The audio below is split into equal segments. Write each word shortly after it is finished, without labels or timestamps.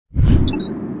All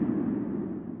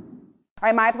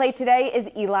right, my play today is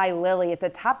Eli Lilly. It's a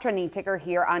top trending ticker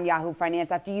here on Yahoo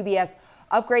Finance after UBS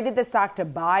upgraded the stock to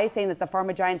buy, saying that the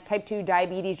pharma giant's type 2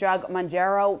 diabetes drug,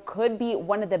 Mounjaro, could be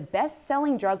one of the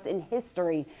best-selling drugs in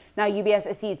history. Now,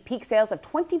 UBS sees peak sales of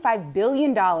 $25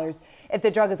 billion if the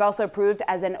drug is also approved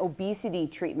as an obesity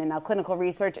treatment. Now, clinical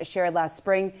research shared last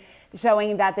spring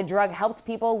showing that the drug helped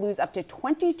people lose up to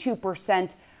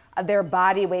 22% of their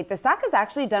body weight. The stock has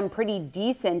actually done pretty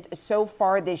decent so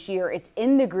far this year. It's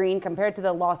in the green compared to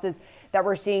the losses that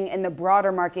we're seeing in the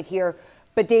broader market here.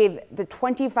 But Dave, the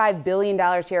 $25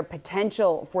 billion here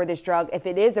potential for this drug, if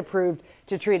it is approved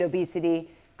to treat obesity,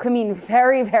 could mean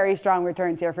very, very strong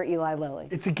returns here for Eli Lilly.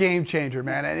 It's a game changer,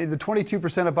 man. And the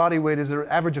 22% of body weight is an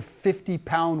average of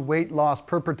 50-pound weight loss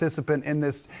per participant in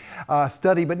this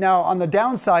study. But now on the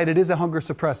downside, it is a hunger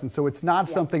suppressant. So it's not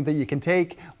something that you can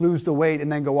take, lose the weight,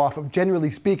 and then go off of. Generally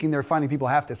speaking, they're finding people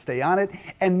have to stay on it.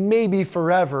 And maybe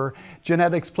forever,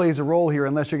 genetics plays a role here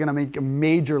unless you're going to make a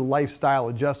major lifestyle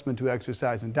adjustment to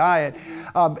exercise and diet.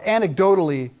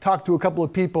 Anecdotally, talked to a couple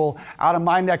of people out of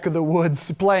my neck of the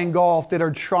woods playing golf that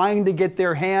are trying to get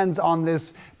their hands on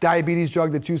this diabetes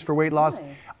drug that's used for weight loss,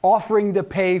 offering to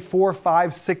pay 4,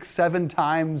 5, 6, 7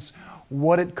 times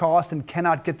what it costs and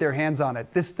cannot get their hands on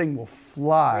it. This thing will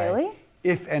fly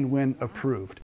if and when approved.